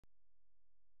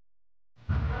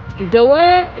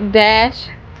DoorDash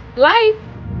life.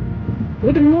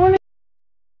 Good morning.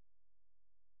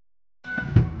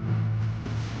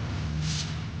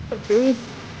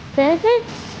 Pancake?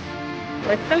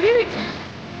 Let's go get it.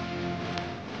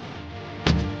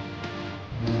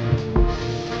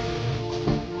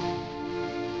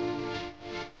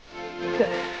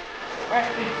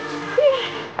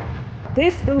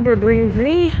 This Uber brings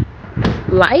me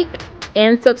like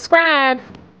and subscribe.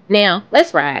 Now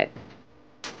let's ride.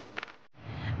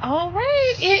 All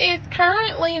right, it is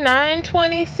currently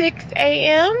 9:26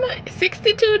 a.m.,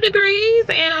 62 degrees,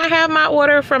 and I have my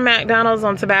order from McDonald's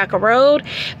on Tobacco Road.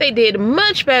 They did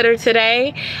much better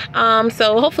today,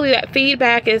 so hopefully that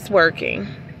feedback is working.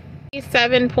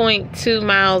 7.2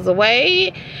 miles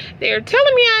away. They're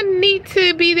telling me I need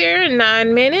to be there in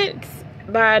 9 minutes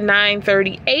by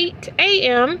 9:38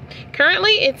 a.m.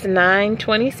 Currently, it's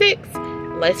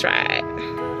 9:26. Let's ride.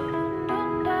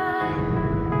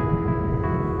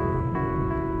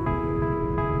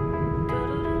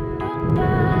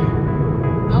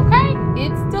 Okay,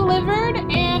 it's delivered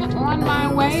and on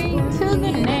my way to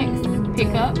the next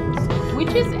pickup,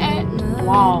 which is at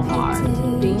Walmart,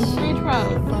 Deansbridge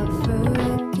Road.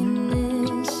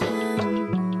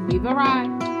 We've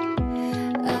arrived.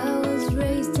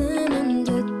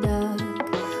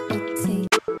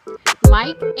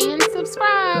 Like and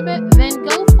subscribe, then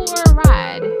go for a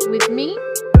ride with me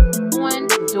on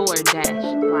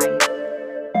DoorDash Life.